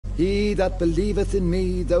He that believeth in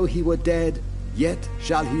me, though he were dead, yet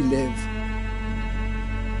shall he live.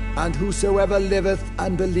 And whosoever liveth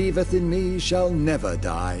and believeth in me shall never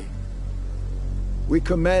die. We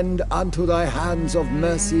commend unto thy hands of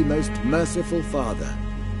mercy, most merciful Father,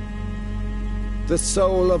 the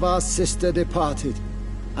soul of our sister departed,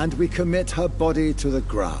 and we commit her body to the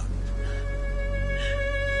ground.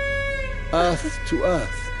 Earth to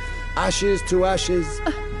earth, ashes to ashes,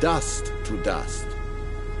 dust to dust.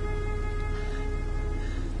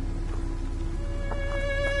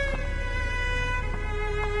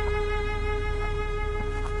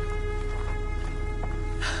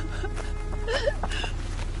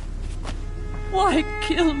 Why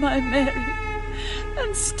kill my Mary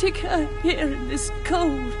and stick her here in this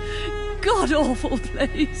cold, god-awful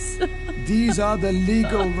place? These are the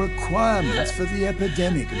legal requirements for the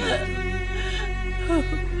epidemic, madam.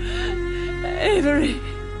 Oh, Avery,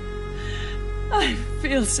 I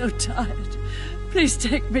feel so tired. Please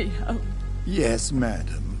take me home. Yes,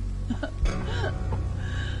 madam.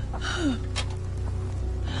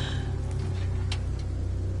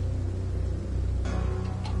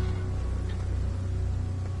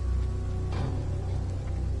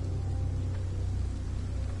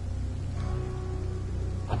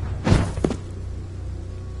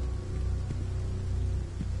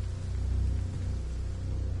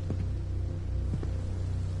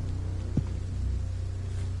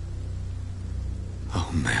 Oh,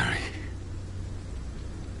 Mary.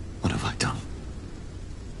 What have I done?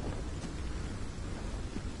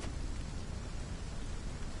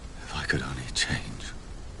 If I could only change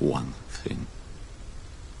one thing.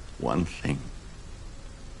 One thing.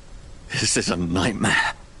 This is a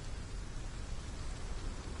nightmare.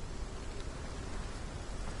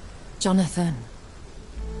 Jonathan,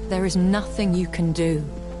 there is nothing you can do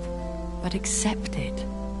but accept it.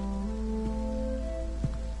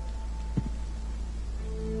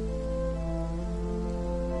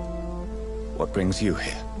 What brings you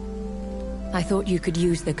here? I thought you could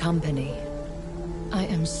use the company. I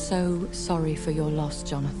am so sorry for your loss,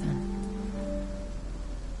 Jonathan.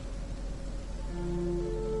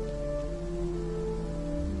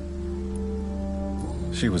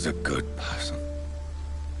 She was a good person.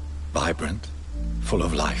 Vibrant, full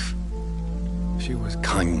of life. She was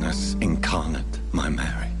kindness incarnate, my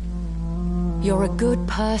Mary. You're a good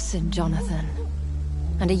person, Jonathan.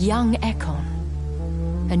 And a young Ekon.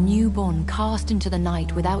 A newborn cast into the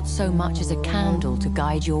night without so much as a candle to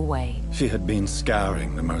guide your way. She had been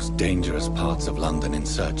scouring the most dangerous parts of London in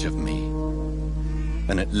search of me.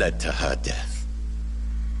 And it led to her death.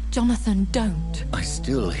 Jonathan, don't. I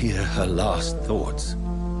still hear her last thoughts.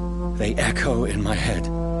 They echo in my head.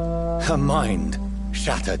 Her mind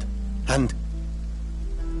shattered, and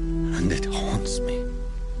it haunts me.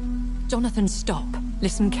 Jonathan, stop.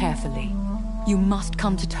 Listen carefully. You must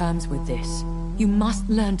come to terms with this. You must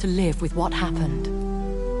learn to live with what happened.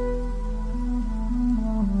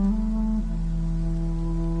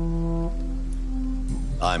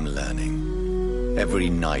 I'm learning. Every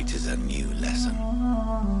night is a new lesson.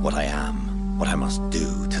 What I am, what I must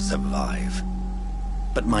do to survive.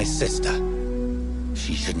 But my sister,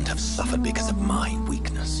 she shouldn't have suffered because of my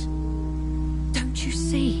weakness. Don't you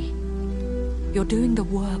see? You're doing the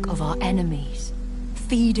work of our enemies,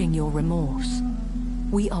 feeding your remorse.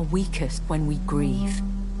 We are weakest when we grieve,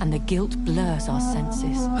 and the guilt blurs our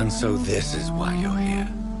senses. And so this is why you're here.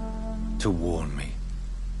 To warn me.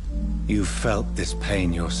 You felt this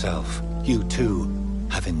pain yourself. You too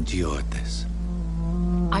have endured this.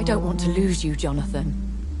 I don't want to lose you, Jonathan.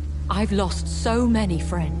 I've lost so many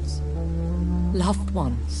friends. Loved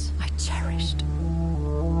ones I cherished.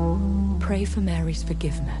 Pray for Mary's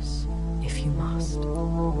forgiveness, if you must.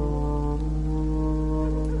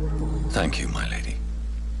 Thank you, my lady.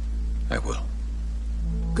 I will.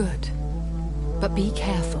 Good. But be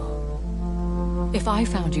careful. If I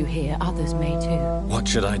found you here, others may too. What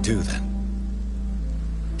should I do then?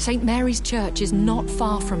 St. Mary's Church is not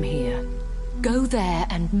far from here. Go there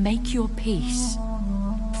and make your peace.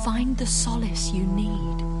 Find the solace you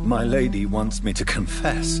need. My lady wants me to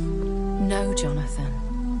confess. No, Jonathan.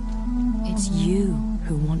 It's you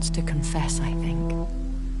who wants to confess, I think.